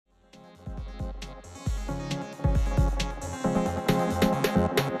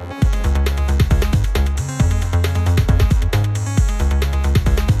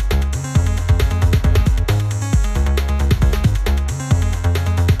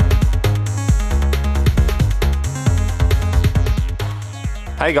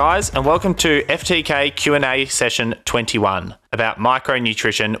Hey guys, and welcome to FTK Q&A session 21 about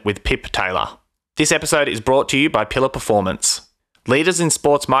micronutrition with Pip Taylor. This episode is brought to you by Pillar Performance. Leaders in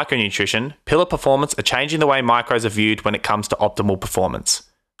sports micronutrition, Pillar Performance are changing the way micros are viewed when it comes to optimal performance.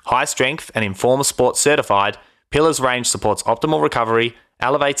 High strength and Informed Sports certified, Pillar's range supports optimal recovery,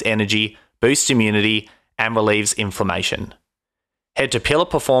 elevates energy, boosts immunity, and relieves inflammation. Head to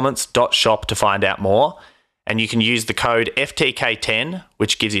pillarperformance.shop to find out more, and you can use the code FTK10,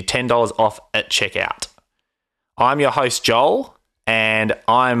 which gives you $10 off at checkout. I'm your host, Joel, and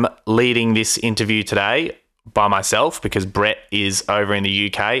I'm leading this interview today by myself because Brett is over in the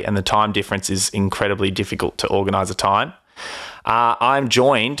UK and the time difference is incredibly difficult to organise a time. I'm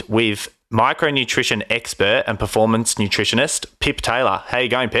joined with micronutrition expert and performance nutritionist, Pip Taylor. How you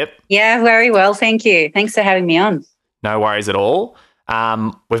going, Pip? Yeah, very well, thank you. Thanks for having me on. No worries at all.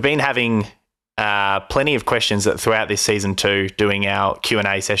 We've been having plenty of questions throughout this season 2, doing our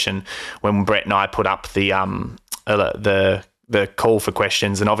Q&A session when Brett and I put up the call for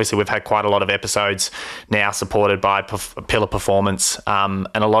questions, and obviously we've had quite a lot of episodes now supported by Pillar Performance, and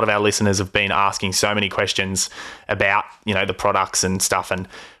a lot of our listeners have been asking so many questions about the products and stuff, and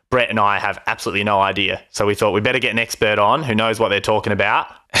Brett and I have absolutely no idea, so we thought we better get an expert on who knows what they're talking about.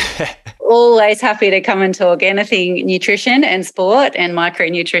 Always happy to come and talk anything nutrition and sport and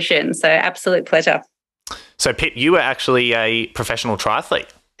micronutrition. So absolute pleasure. So Pip, you were actually a professional triathlete.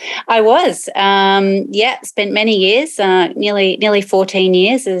 I was, spent many years, nearly 14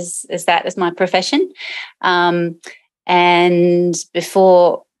 years as my profession. And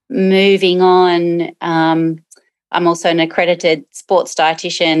before moving on, I'm also an accredited sports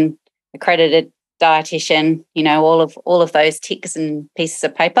dietitian, accredited dietitian, all of those ticks and pieces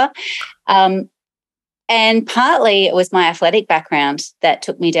of paper. And partly it was my athletic background that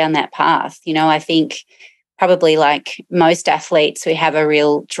took me down that path. I think probably like most athletes, we have a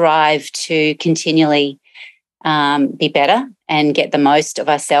real drive to continually be better and get the most of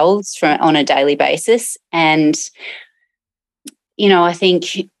ourselves on a daily basis. And, I think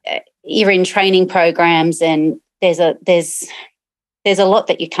you're in training programs and there's a lot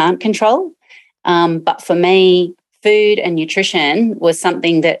that you can't control. But for me, food and nutrition was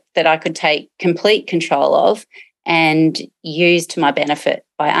something that I could take complete control of and use to my benefit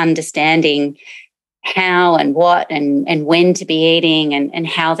by understanding how and what and when to be eating and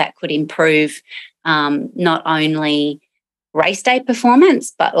how that could improve not only race day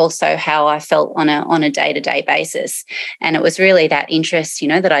performance, but also how I felt on a day-to-day basis. And it was really that interest,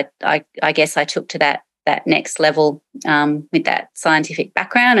 that I guess I took to that next level with that scientific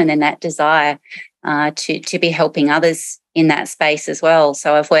background and then that desire to be helping others in that space as well.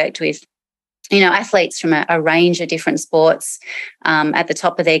 So I've worked with, athletes from a range of different sports at the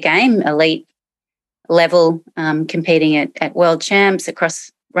top of their game, elite level, competing at world champs across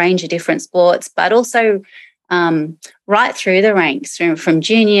a range of different sports, but also right through the ranks from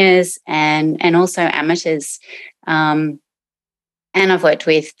juniors and also amateurs. And I've worked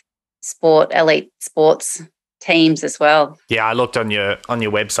with elite sports teams as well. Yeah, I looked on your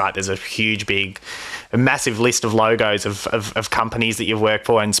website. There's a massive list of logos of companies that you've worked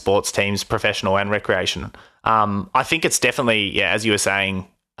for and sports teams, professional and recreation. I think it's definitely, as you were saying,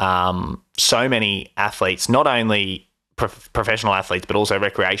 so many athletes, not only professional athletes, but also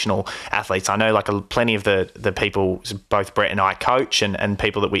recreational athletes. I know plenty of the people, both Brett and I coach and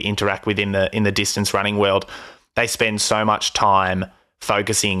people that we interact with in the distance running world, they spend so much time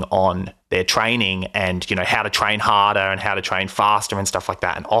focusing on their training and, how to train harder and how to train faster and stuff like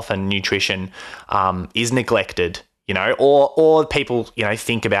that. And often nutrition is neglected, or people,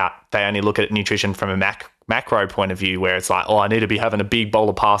 think about, they only look at nutrition from a macro point of view where it's like, I need to be having a big bowl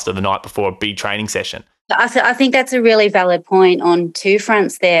of pasta the night before a big training session. I think that's a really valid point on two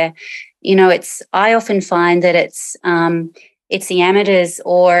fronts there. I often find that it's the amateurs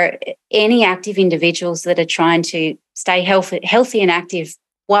or any active individuals that are trying to stay healthy and active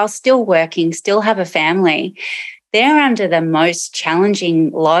while still working, still have a family. They're under the most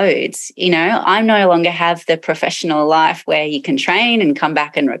challenging loads. I no longer have the professional life where you can train and come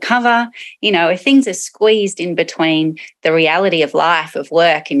back and recover. If things are squeezed in between the reality of life, of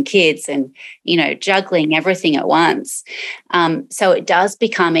work and kids and, juggling everything at once. So it does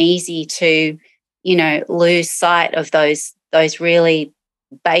become easy to, lose sight of those really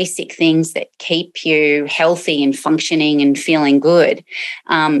basic things that keep you healthy and functioning and feeling good,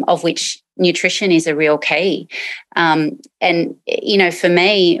 of which nutrition is a real key. And, for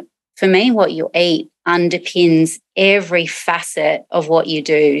me, what you eat underpins every facet of what you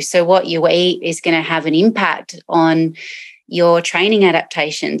do. So what you eat is going to have an impact on, your training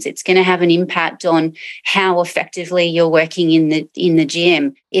adaptations. It's going to have an impact on how effectively you're working in the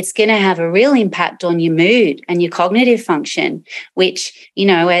gym. It's going to have a real impact on your mood and your cognitive function, which,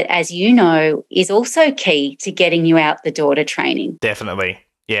 as you know, is also key to getting you out the door to training. Definitely.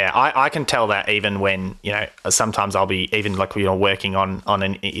 Yeah, I can tell that even when, sometimes I'll be even like, working on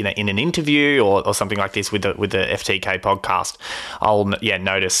an, in an interview or something like this with the FTK podcast, I'll,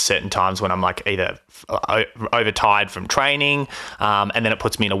 notice certain times when I'm like either overtired from training, and then it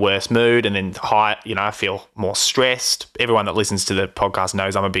puts me in a worse mood, and then I feel more stressed. Everyone that listens to the podcast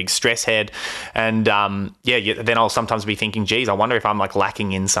knows I'm a big stress head, and then I'll sometimes be thinking, geez, I wonder if I'm like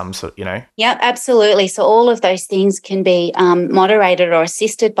lacking in some sort, Yeah, absolutely. So all of those things can be moderated or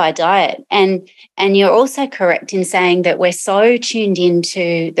assisted by diet, and you're also correct in saying that we're so tuned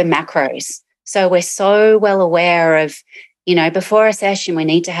into the macros. So we're so well aware of, before a session, we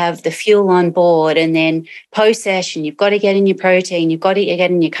need to have the fuel on board. And then post-session, you've got to get in your protein, you've got to get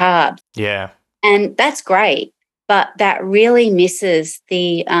in your carbs. Yeah. And that's great. But that really misses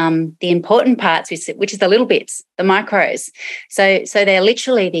the important parts, which is the little bits, the macros. So they're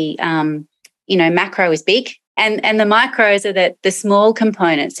literally the, macro is big. And the micros are the small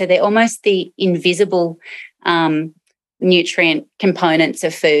components. So they're almost the invisible nutrient components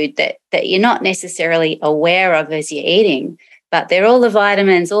of food that you're not necessarily aware of as you're eating, but they're all the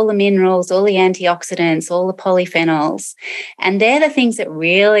vitamins, all the minerals, all the antioxidants, all the polyphenols. And they're the things that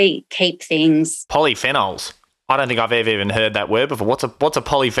really keep things. Polyphenols? I don't think I've ever even heard that word before. What's a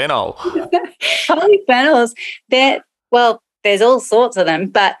polyphenol? Polyphenols, there's all sorts of them,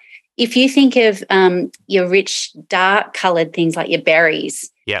 but if you think of your rich, dark-coloured things like your berries,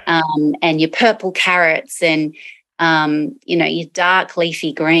 yep, and your purple carrots and your dark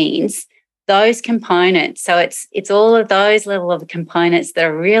leafy greens, those components. So it's all of those level of components that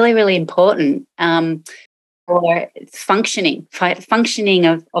are really, really important for functioning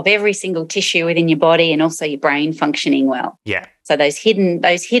of every single tissue within your body, and also your brain functioning well. Yeah. So those hidden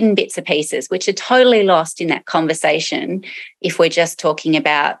bits and pieces, which are totally lost in that conversation if we're just talking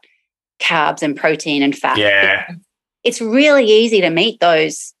about carbs and protein and fat. Yeah. It's really easy to meet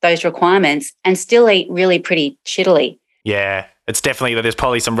those requirements and still eat really pretty shittily. Yeah. It's definitely, there's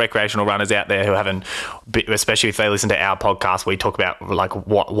probably some recreational runners out there who haven't, especially if they listen to our podcast, we talk about like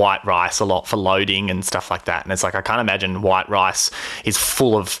white rice a lot for loading and stuff like that. And it's like, I can't imagine white rice is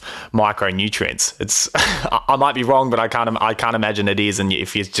full of micronutrients. It's, I might be wrong, but I can't imagine it is. And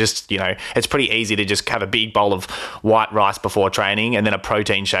if you just, it's pretty easy to just have a big bowl of white rice before training and then a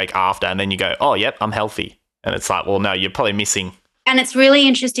protein shake after. And then you go, oh, yep, I'm healthy. And it's like, well, no, you're probably missing. And it's really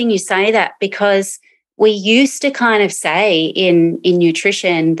interesting you say that, because we used to kind of say in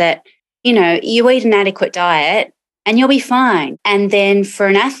nutrition that, you eat an adequate diet and you'll be fine. And then for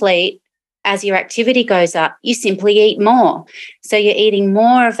an athlete, as your activity goes up, you simply eat more. So you're eating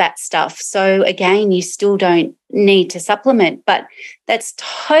more of that stuff. So again, you still don't need to supplement, but that's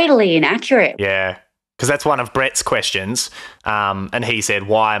totally inaccurate. Yeah. Because that's one of Brett's questions. And he said,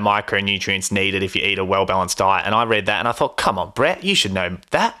 why are micronutrients needed if you eat a well-balanced diet? And I read that and I thought, come on, Brett, you should know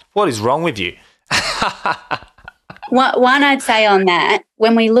that. What is wrong with you? One I'd say on that,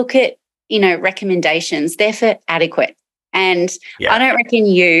 when we look at, recommendations, they're for adequate. And I don't reckon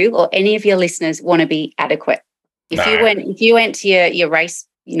you or any of your listeners want to be adequate. If you went to your race,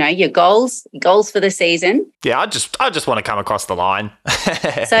 your goals for the season. Yeah, I just want to come across the line.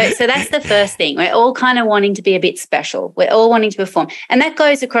 So that's the first thing. We're all kind of wanting to be a bit special. We're all wanting to perform. And that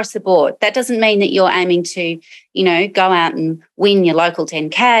goes across the board. That doesn't mean that you're aiming to, go out and win your local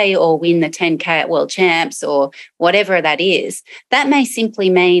 10K or win the 10K at World Champs or whatever that is. That may simply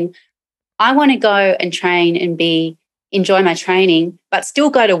mean I want to go and train and enjoy my training, but still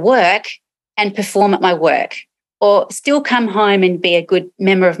go to work and perform at my work, or still come home and be a good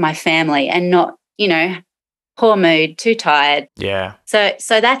member of my family and not, poor mood, too tired. Yeah. So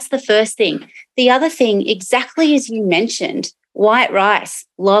that's the first thing. The other thing, exactly as you mentioned, white rice,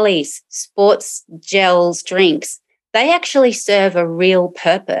 lollies, sports gels, drinks, they actually serve a real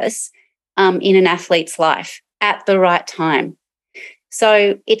purpose in an athlete's life at the right time.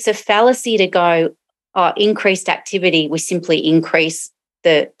 So it's a fallacy to go, increased activity, we simply increase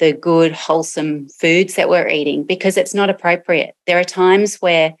the good, wholesome foods that we're eating, because it's not appropriate. There are times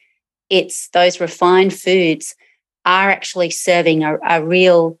where it's those refined foods are actually serving a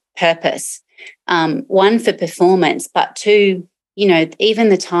real purpose. One, for performance, but two, even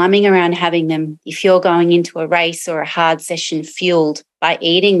the timing around having them, if you're going into a race or a hard session fueled by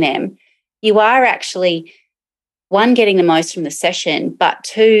eating them, you are actually, one, getting the most from the session, but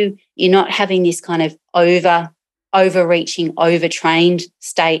two, you're not having this kind of overreaching, overtrained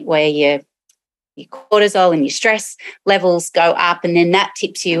state where you're your cortisol and your stress levels go up, and then that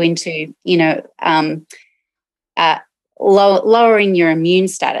tips you into, lowering your immune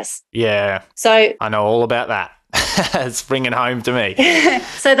status. Yeah. So I know all about that. It's bringing home to me.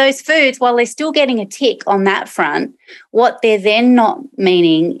 So those foods, while they're still getting a tick on that front, what they're then not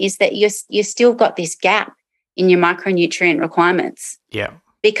meaning is that you're still got this gap in your micronutrient requirements. Yeah.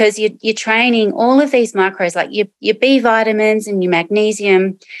 Because you're training all of these macros, like your B vitamins and your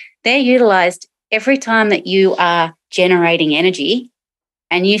magnesium, they're utilized every time that you are generating energy.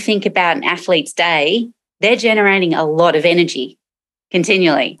 And you think about an athlete's day, they're generating a lot of energy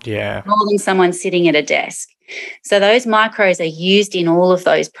continually. Yeah. More than someone sitting at a desk. So those micros are used in all of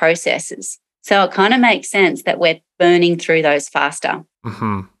those processes. So it kind of makes sense that we're burning through those faster.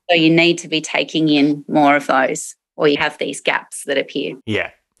 Mm-hmm. So you need to be taking in more of those, or you have these gaps that appear. Yeah.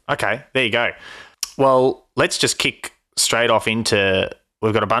 Okay. There you go. Well, let's just kick straight off into,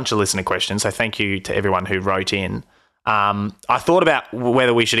 we've got a bunch of listener questions. So thank you to everyone who wrote in. I thought about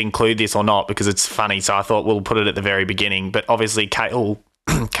whether we should include this or not because it's funny. So I thought we'll put it at the very beginning. But obviously, Cale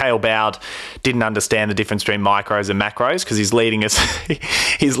Bowd didn't understand the difference between micros and macros because he's leading us.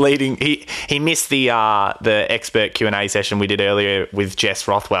 He missed the expert Q&A session we did earlier with Jess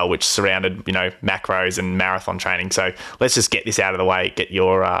Rothwell, which surrounded macros and marathon training. So let's just get this out of the way, get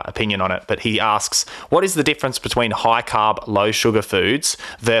your opinion on it. But he asks, what is the difference between high carb, low sugar foods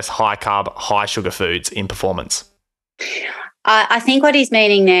versus high carb, high sugar foods in performance? I think what he's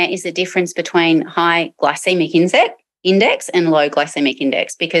meaning there is the difference between high glycemic index and low glycemic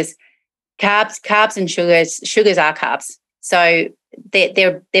index, because carbs and sugars are carbs. So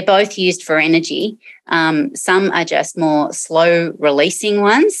they're both used for energy. Some are just more slow releasing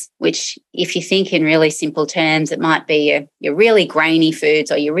ones, which if you think in really simple terms, it might be your really grainy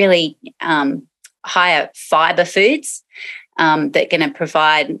foods or your really higher fiber foods that are going to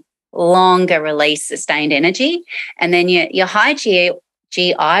provide longer release sustained energy. And then your high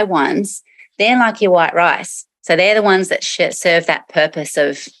GI ones, they're like your white rice. So they're the ones that serve that purpose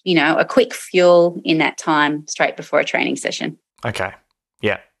of, a quick fuel in that time straight before a training session. Okay.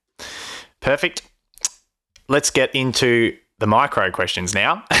 Yeah. Perfect. Let's get into the micro questions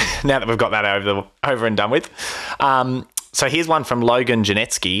now, now that we've got that over and done with. So here's one from Logan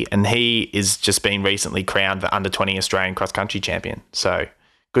Janetsky, and he is just been recently crowned the under-20 Australian cross-country champion. So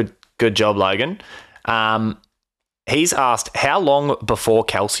good job, Logan. He's asked, how long before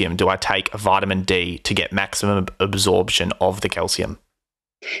calcium do I take vitamin D to get maximum absorption of the calcium?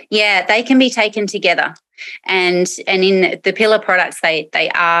 Yeah, they can be taken together. And in the pillar products,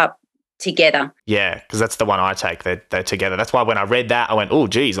 they are together. Yeah, because that's the one I take. They're together. That's why when I read that, I went, oh,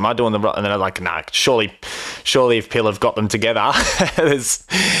 geez, am I doing the right? And then I'm like, no, surely if Pill have got them together,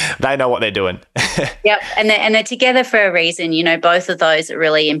 they know what they're doing. Yep, and they're together for a reason. Both of those are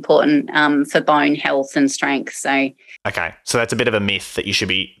really important for bone health and strength. So okay, so that's a bit of a myth that you should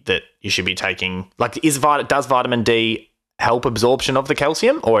be taking. Like, does vitamin D help absorption of the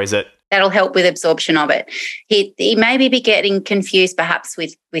calcium, or is it? That'll help with absorption of it. He may be getting confused perhaps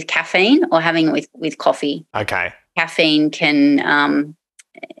with caffeine or having it with coffee. Okay. Caffeine can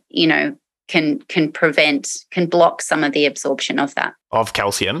block some of the absorption of that. Of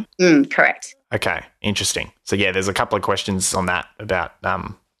calcium? Correct. Okay, interesting. So yeah, there's a couple of questions on that about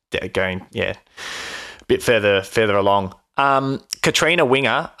going a bit further along. Katrina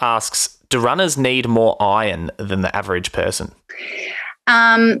Winger asks, do runners need more iron than the average person?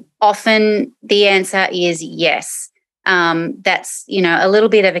 Often the answer is yes. That's, a little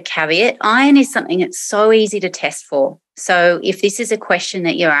bit of a caveat. Iron is something that's so easy to test for. So if this is a question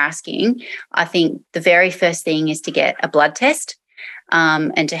that you're asking, I think the very first thing is to get a blood test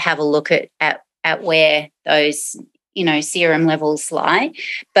and to have a look at where those, serum levels lie.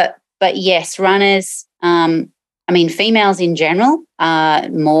 But yes, runners, females in general are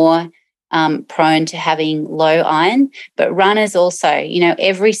more prone to having low iron, but runners also,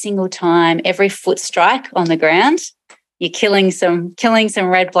 every single time, every foot strike on the ground, you're killing some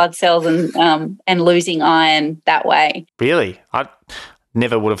red blood cells and losing iron that way. Really? I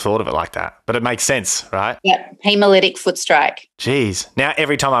never would have thought of it like that, but it makes sense, right? Yep, hemolytic foot strike. Jeez. Now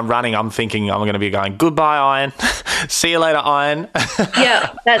every time I'm running, I'm thinking I'm going to be going, goodbye, iron. See you later, iron.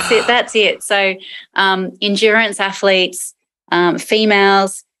 Yeah, that's it. So endurance athletes,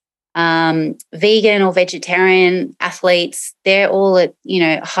 females, vegan or vegetarian athletes, they're all at,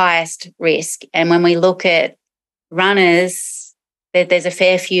 highest risk. And when we look at runners, there's a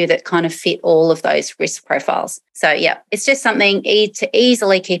fair few that kind of fit all of those risk profiles. So yeah, it's just something to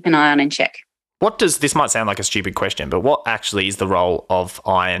easily keep an eye on and check. This might sound like a stupid question, but what actually is the role of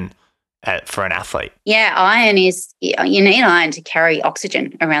iron for an athlete. Yeah, iron is, you need iron to carry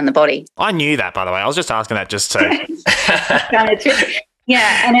oxygen around the body. I knew that, by the way. I was just asking that just to. Kind of tricky.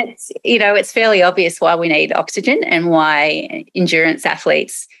 Yeah, and it's, it's fairly obvious why we need oxygen and why endurance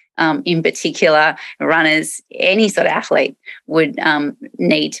athletes, in particular, runners, any sort of athlete would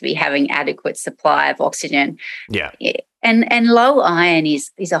need to be having adequate supply of oxygen. Yeah. And low iron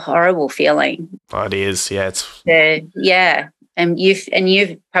is a horrible feeling. Oh, it is. Yeah, it's yeah. And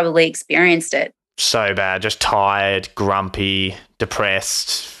you've probably experienced it. so bad. Just tired, grumpy,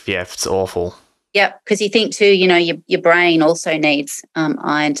 depressed. Yeah, it's awful. Yep, because you think too, your brain also needs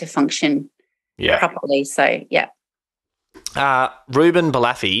iron to function properly. So, yeah. Ruben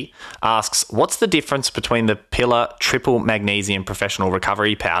Balafi asks, what's the difference between the Pillar Triple Magnesium Professional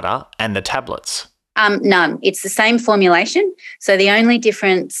Recovery Powder and the tablets? None. It's the same formulation. So the only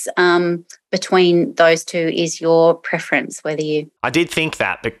difference between those two is your preference, whether you... I did think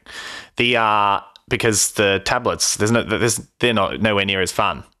that, but because the tablets, they're not nowhere near as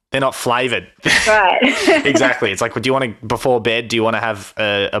fun. They're not flavoured. Right. Exactly. It's like, do you want to, before bed, do you want to have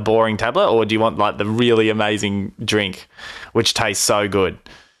a boring tablet, or do you want like the really amazing drink, which tastes so good?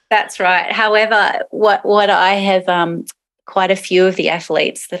 That's right. However, what I have, quite a few of the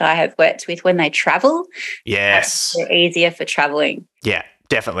athletes that I have worked with when they travel, yes, they're easier for traveling. Yeah,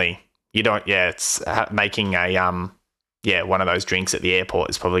 definitely. You don't. Yeah, it's making a one of those drinks at the airport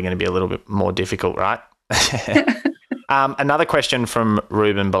is probably going to be a little bit more difficult, right? Another question from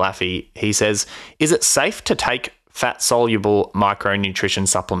Ruben Balafi. He says, is it safe to take fat-soluble micronutrition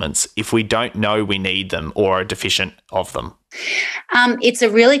supplements if we don't know we need them or are deficient of them? It's a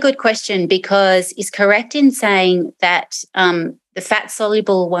really good question, because it's correct in saying that the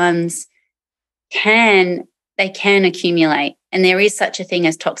fat-soluble ones can accumulate, and there is such a thing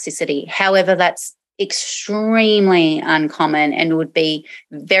as toxicity. However, that's extremely uncommon and would be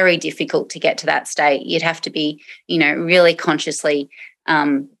very difficult to get to that state. You'd have to be, really consciously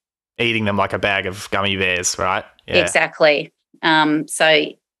eating them like a bag of gummy bears, right? Yeah. Exactly. So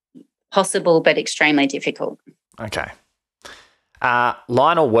possible, but extremely difficult. Okay.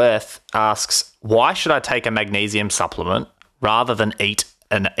 Lionel Worth asks, why should I take a magnesium supplement rather than eat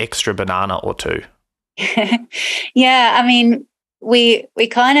an extra banana or two? Yeah, I mean, we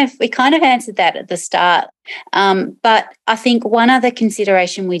kind of answered that at the start, but I think one other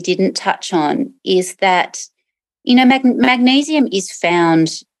consideration we didn't touch on is that magnesium is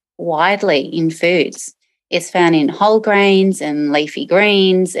found widely in foods. It's found in whole grains and leafy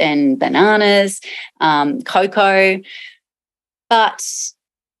greens and bananas, cocoa. But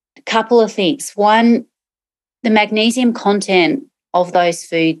a couple of things. One, the magnesium content of those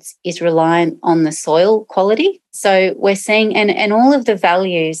foods is reliant on the soil quality. So we're seeing, and all of the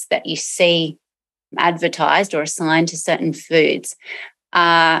values that you see advertised or assigned to certain foods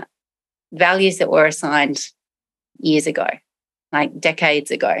are values that were assigned years ago, like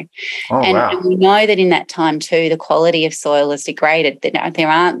decades ago. Oh, and, wow. and we know that in that time too, the quality of soil is degraded. There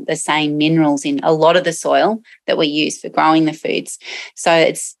aren't the same minerals in a lot of the soil that we use for growing the foods. So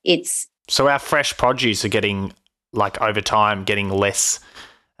it's So our fresh produce are getting, like, over time, getting less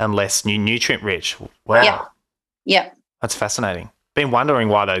and less nutrient rich. Wow. Yep. That's fascinating. Been wondering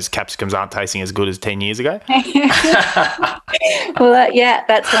why those capsicums aren't tasting as good as 10 years ago. Well,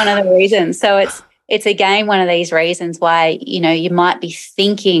 that's one of the reasons. So it's again one of these reasons why, you might be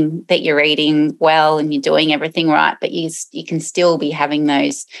thinking that you're eating well and you're doing everything right, but you can still be having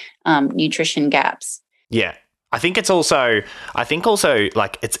those nutrition gaps. Yeah. I think also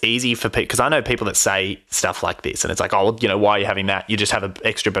like it's easy for people, because I know people that say stuff like this and it's like, oh, why are you having that? You just have an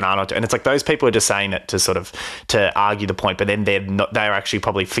extra banana. And it's like those people are just saying it to argue the point, but then they're actually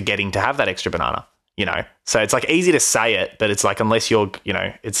probably forgetting to have that extra banana, So it's like easy to say it, but it's like, unless you're,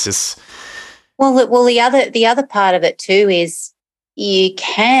 it's just. Well, the other part of it too is you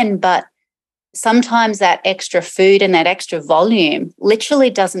can, but sometimes that extra food and that extra volume literally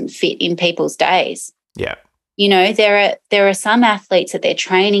doesn't fit in people's days. Yeah. There are some athletes that their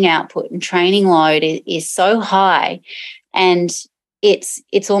training output and training load is so high, and it's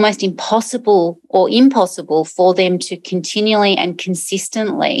almost impossible for them to continually and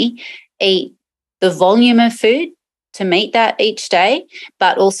consistently eat the volume of food to meet that each day,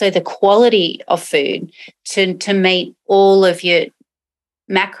 but also the quality of food to meet all of your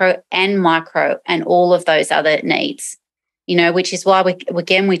macro and micro and all of those other needs, which is why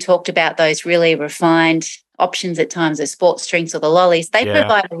we talked about those really refined options at times, the sports drinks or the lollies. They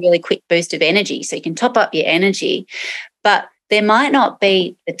provide a really quick boost of energy, so you can top up your energy, but there might not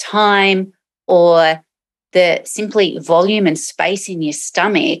be the time or the simply volume and space in your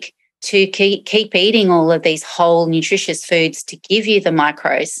stomach to keep eating all of these whole nutritious foods to give you the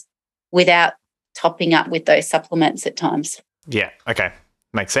micros without topping up with those supplements at times. Yeah. Okay.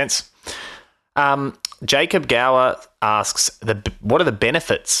 Makes sense. Jacob Gower asks, what are the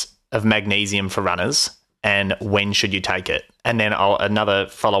benefits of magnesium for runners and when should you take it? And then another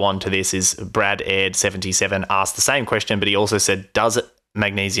follow-on to this is Brad Aird 77 asked the same question, but he also said, does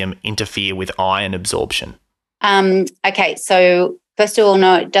magnesium interfere with iron absorption? Okay, so first of all,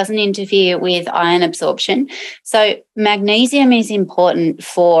 no, it doesn't interfere with iron absorption. So magnesium is important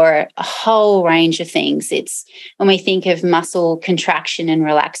for a whole range of things. It's when we think of muscle contraction and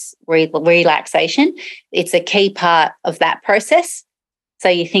relaxation, it's a key part of that process. So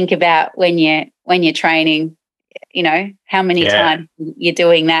you think about when you're training, how many times you're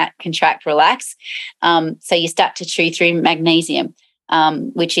doing that contract, relax. So you start to chew through magnesium,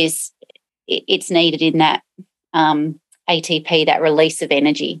 which is it's needed in that ATP, that release of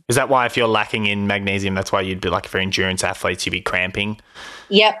energy. Is that why if you're lacking in magnesium, that's why you'd be like for endurance athletes, you'd be cramping?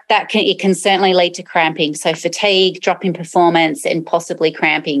 Yep, it can certainly lead to cramping. So fatigue, drop in performance, and possibly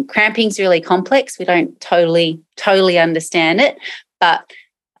cramping. Cramping's really complex. We don't totally understand it, but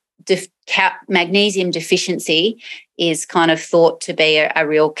magnesium deficiency is kind of thought to be a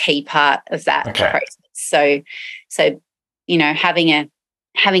real key part of that process. So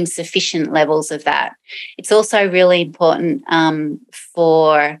having sufficient levels of that. It's also really important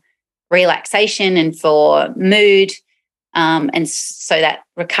for relaxation and for mood, and so that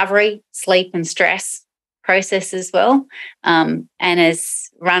recovery, sleep and stress process as well. And as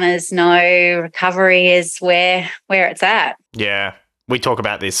runners know, recovery is where it's at. Yeah. We talk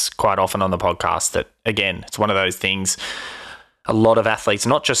about this quite often on the podcast that, again, it's one of those things. A lot of athletes,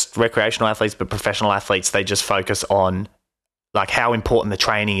 not just recreational athletes, but professional athletes, they just focus on like how important the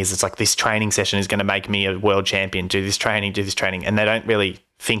training is. It's like this training session is going to make me a world champion. Do this training. And they don't really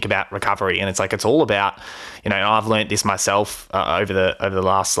think about recovery. And it's like, it's all about, and I've learned this myself over the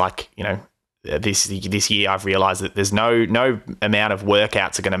last, this year, I've realized that there's no amount of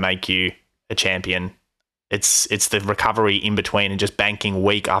workouts are going to make you a champion. It's the recovery in between and just banking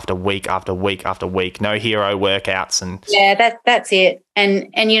week after week after week after week. No hero workouts. And yeah, that's it. And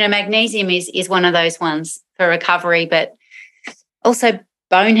magnesium is one of those ones for recovery, but also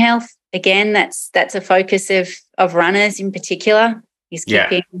bone health. Again, that's a focus of runners in particular, is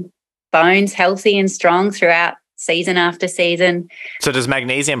keeping bones healthy and strong throughout season after season. So does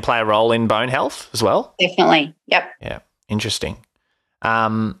magnesium play a role in bone health as well? Definitely. Yep. Yeah. Interesting.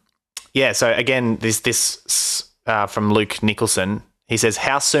 So again, this from Luke Nicholson, he says,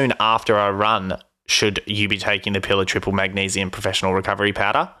 how soon after a run should you be taking the Pillar Triple Magnesium Professional Recovery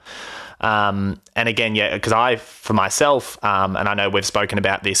Powder? And again, because for myself, and I know we've spoken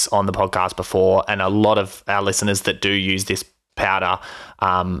about this on the podcast before, and a lot of our listeners that do use this powder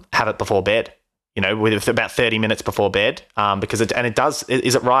have it before bed, with about 30 minutes before bed, because it does,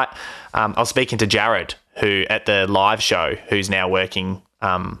 is it right? I was speaking to Jared, who at the live show, who's now working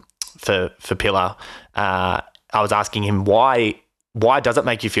for Pillar. I was asking him why does it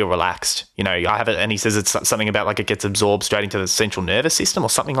make you feel relaxed? I have it, and he says it's something about like it gets absorbed straight into the central nervous system or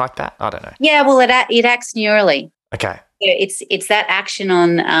something like that. I don't know. Yeah, well, it acts neurally. Okay. It's that action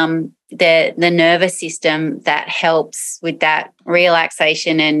on the nervous system that helps with that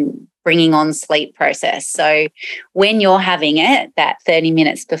relaxation and bringing on sleep process. So when you're having it, that 30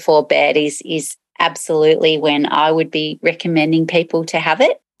 minutes before bed is absolutely when I would be recommending people to have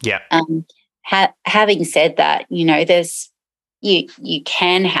it. Yeah. Having said that, there's you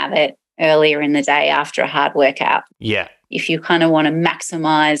can have it earlier in the day after a hard workout. Yeah. If you kind of want to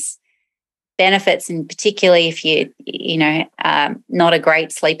maximize benefits, and particularly if you not a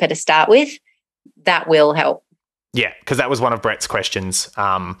great sleeper to start with, that will help. Yeah, because that was one of Brett's questions.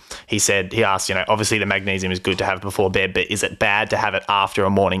 He asked, obviously the magnesium is good to have before bed, but is it bad to have it after a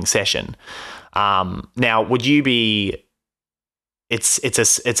morning session? Now, would you be? It's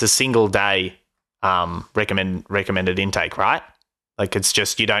a single day recommended intake, right? Like it's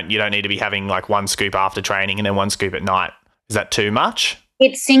just you don't need to be having like one scoop after training and then one scoop at night. Is that too much?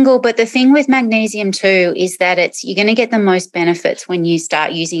 It's single, but the thing with magnesium too is that you're going to get the most benefits when you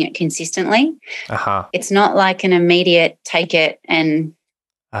start using it consistently. It's not like an immediate take it and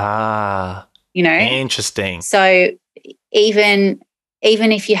interesting. So even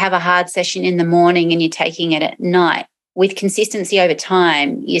if you have a hard session in the morning and you're taking it at night, with consistency over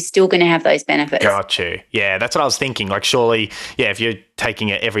time, you're still going to have those benefits. Got you. Yeah, that's what I was thinking. Like surely, if you're taking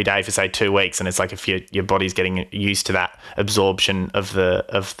it every day for say 2 weeks, and it's like if your body's getting used to that absorption of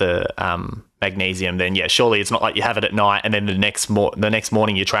the magnesium, then surely it's not like you have it at night and then the next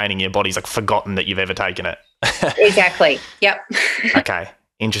morning you're training, your body's like forgotten that you've ever taken it. Exactly. Yep. Okay.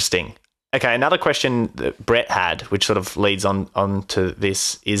 Interesting. Okay, another question that Brett had, which sort of leads on to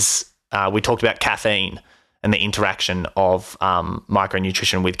this, is we talked about caffeine and the interaction of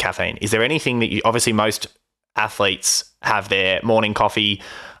micronutrition with caffeine. Is there anything that obviously most athletes have their morning coffee,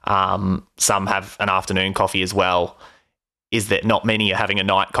 some have an afternoon coffee as well. Is that not many are having a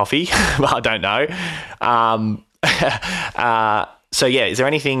night coffee? I don't know. So yeah, is there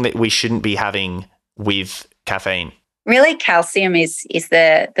anything that we shouldn't be having with caffeine? Really, calcium is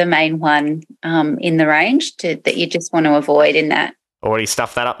the main one in the range that you just want to avoid in that. Already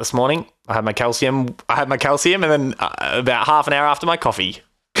stuffed that up this morning. I had my calcium, and then about half an hour after my coffee.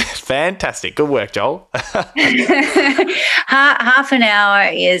 Fantastic. Good work, Joel. Half an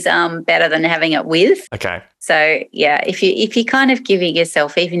hour is better than having it with. Okay. So yeah, if you're kind of giving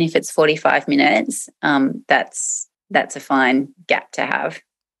yourself, even if it's 45 minutes, that's a fine gap to have.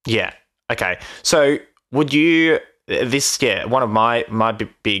 Yeah. Okay. So would you? One of my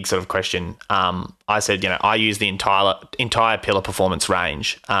big sort of question, I said, I use the entire Pillar Performance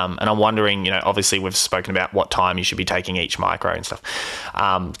range. And I'm wondering, obviously we've spoken about what time you should be taking each micro and stuff.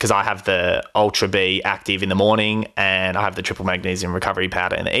 Because I have the Ultra B active in the morning and I have the triple magnesium recovery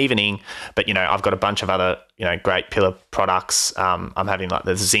powder in the evening. But, I've got a bunch of other, great Pillar products. I'm having like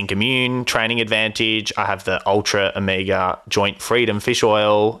the Zinc Immune Training Advantage. I have the Ultra Omega Joint Freedom Fish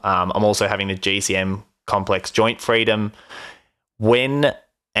Oil. I'm also having the GCM Complex Joint Freedom. When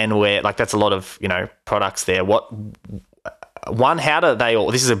and where, like that's a lot of products there. How do they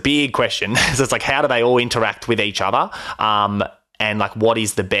all, this is a big question, so it's like how do they all interact with each other, and like what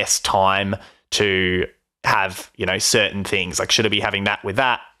is the best time to have certain things? Like should I be having that with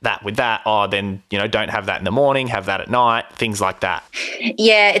that with that, or then don't have that in the morning, have that at night, things like that?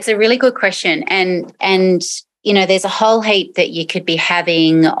 Yeah, it's a really good question, and there's a whole heap that you could be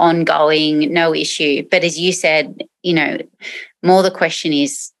having ongoing, no issue. But as you said, more the question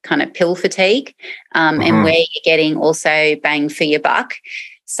is kind of pill fatigue, and where you're getting also bang for your buck.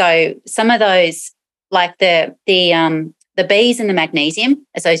 So some of those, like the Bs and the magnesium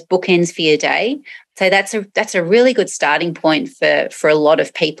as those bookends for your day. So that's a really good starting point for a lot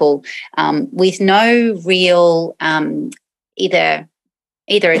of people with no real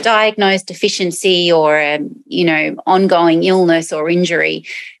either a diagnosed deficiency or ongoing illness or injury.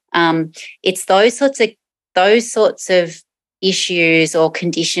 It's those sorts of issues or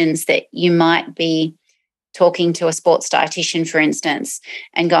conditions that you might be talking to a sports dietitian, for instance,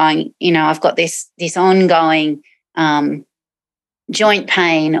 and going, I've got this ongoing joint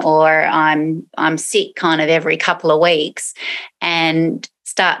pain, or I'm sick kind of every couple of weeks, and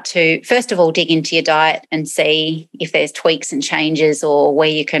start to, first of all, dig into your diet and see if there's tweaks and changes or where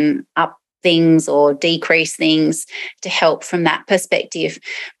you can up things or decrease things to help from that perspective.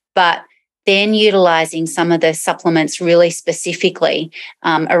 But then utilising some of the supplements really specifically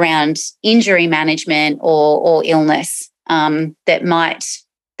around injury management or illness that might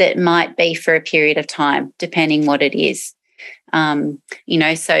be for a period of time, depending what it is. So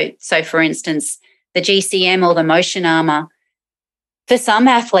for instance, the GCM or the Motion Armour, for some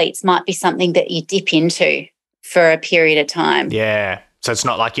athletes might be something that you dip into for a period of time. Yeah. So it's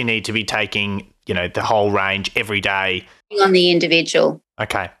not like you need to be taking, the whole range every day. On the individual.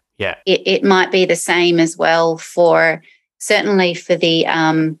 Okay. Yeah. It might be the same as well certainly for the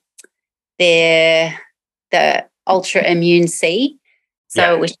Ultra Immune C.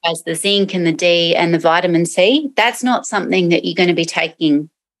 So which has the zinc and the D and the vitamin C. That's not something that you're going to be taking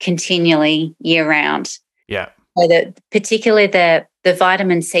continually year round. Yeah. So particularly the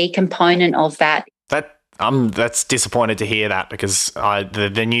vitamin C component of that. That's disappointed to hear that, because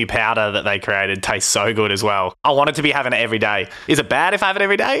the new powder that they created tastes so good as well. I wanted to be having it every day. Is it bad if I have it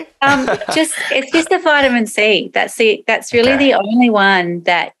every day? It's just the vitamin C. That's really the only one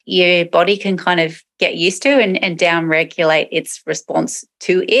that your body can kind of get used to and down-regulate its response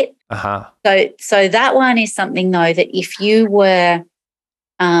to it. So that one is something though that if you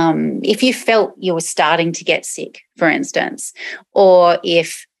felt you were starting to get sick, for instance, or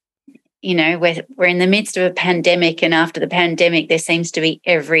if we're in the midst of a pandemic, and after the pandemic there seems to be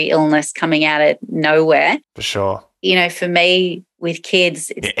every illness coming out of nowhere. For sure. For me with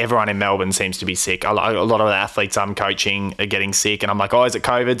kids, everyone in Melbourne seems to be sick. A lot of the athletes I'm coaching are getting sick, and I'm like, oh, is it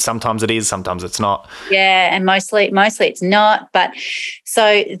COVID? Sometimes it is, sometimes it's not. Yeah, and mostly it's not. But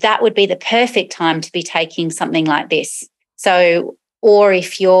so that would be the perfect time to be taking something like this. So, or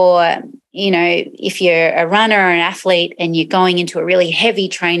if you're a runner or an athlete and you're going into a really heavy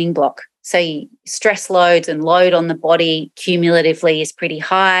training block, so stress loads and load on the body cumulatively is pretty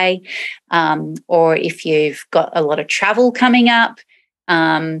high, or if you've got a lot of travel coming up,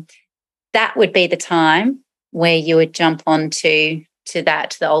 that would be the time where you would jump onto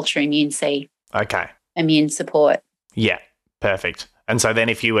the Ultra Immune C. Okay. Immune support. Yeah, perfect. And so then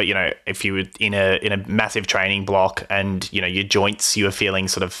if you were in a massive training block and, your joints, you were feeling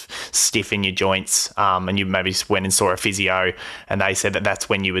sort of stiff in your joints, and you maybe went and saw a physio, and they said that that's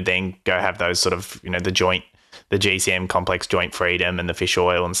when you would then go have those sort of, the GCM complex joint freedom and the fish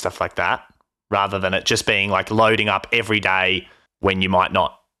oil and stuff like that, rather than it just being like loading up every day when you might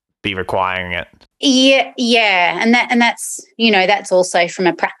not be requiring it. Yeah, and that's that's also from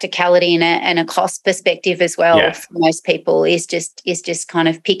a practicality and a cost perspective as well. Yeah. For most people is just kind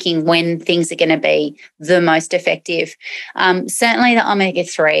of picking when things are going to be the most effective. Certainly, the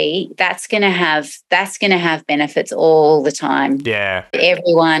omega-3 that's going to have benefits all the time. Yeah,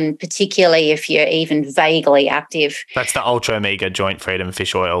 everyone, particularly if you're even vaguely active. That's the ultra omega joint freedom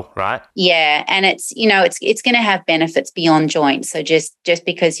fish oil, right? Yeah, and it's going to have benefits beyond joints. So just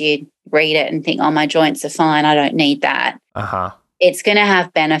because you read it and think, oh, my joints are fine, I don't need that. It's going to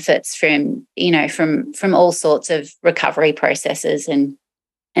have benefits from all sorts of recovery processes and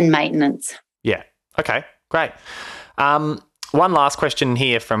maintenance. Yeah. Okay, great. One last question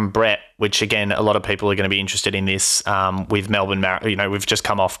here from Brett, which again, a lot of people are going to be interested in this, with Melbourne we've just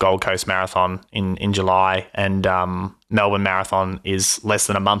come off Gold Coast Marathon in July, and Melbourne Marathon is less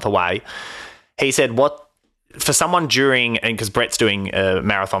than a month away. He said, for someone because Brett's doing a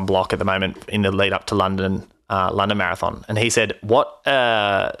marathon block at the moment in the lead up to London Marathon, and he said, what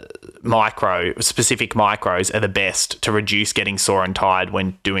specific micros are the best to reduce getting sore and tired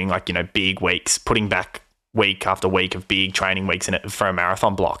when doing big weeks, putting back week after week of big training weeks in it for a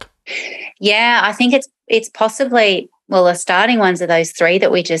marathon block? Yeah, I think it's possibly, the starting ones are those 3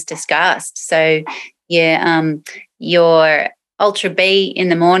 that we just discussed. So your Ultra B in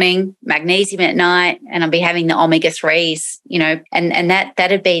the morning, magnesium at night, and I'll be having the omega-3s, and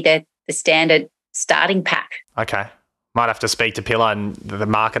that'd be the standard starting pack. Okay. Might have to speak to Pillar and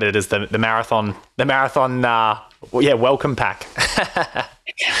market it as the marathon welcome pack.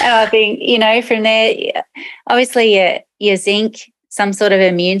 And I think, from there, obviously your zinc, some sort of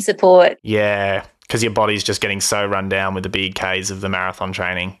immune support. Yeah, because your body's just getting so run down with the big Ks of the marathon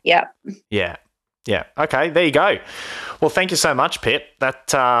training. Yep. Yeah. Okay, there you go. Well, thank you so much, Pip.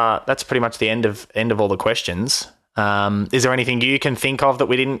 That's pretty much the end of all the questions. Is there anything you can think of that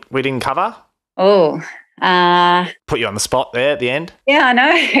we didn't cover? Oh, put you on the spot there at the end. Yeah, I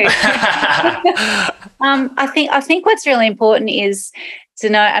know. I think what's really important is to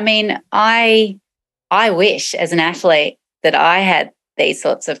know. I mean, I wish as an athlete that I had these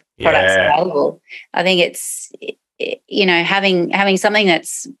sorts of products available. I think it's having something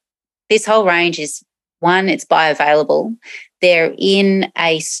that's, this whole range is, one, it's bioavailable. They're in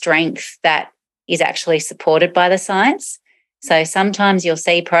a strength that is actually supported by the science. So sometimes you'll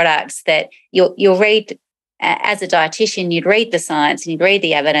see products that you'll read, as a dietitian, you'd read the science and you'd read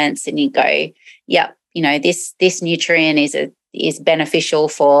the evidence and you'd go, yep, this nutrient is beneficial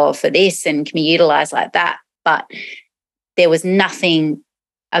for this and can be utilized like that. But there was nothing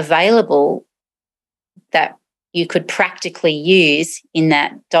available that you could practically use in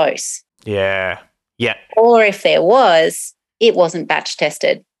that dose. Yeah. Or if there was, it wasn't batch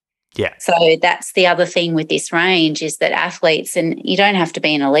tested. Yeah. So that's the other thing with this range, is that athletes, and you don't have to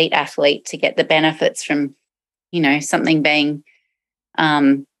be an elite athlete to get the benefits from, something being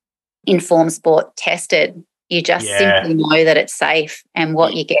Informed Sport tested. You just simply know that it's safe, and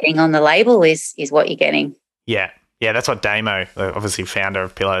what you're getting on the label is what you're getting. Yeah. That's what Damo, obviously founder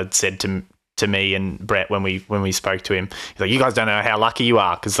of Pillar, had said to me and Brett when we spoke to him. He's like, you guys don't know how lucky you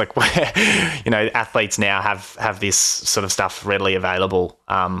are, because athletes now have this sort of stuff readily available,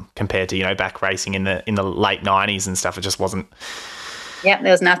 compared to back racing in the late 90s and stuff. It just wasn't. Yeah,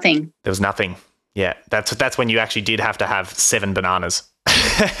 there was nothing. Yeah, that's when you actually did have to have 7 bananas.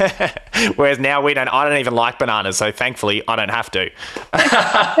 Whereas now I don't even like bananas, so thankfully I don't have to.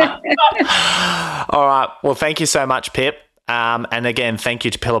 All right, well, thank you so much, Pip. And again, thank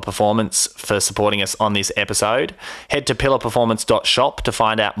you to Pillar Performance for supporting us on this episode. Head to pillarperformance.shop to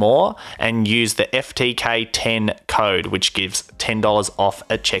find out more and use the FTK10 code, which gives $10 off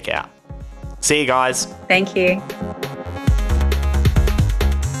at checkout. See you guys. Thank you.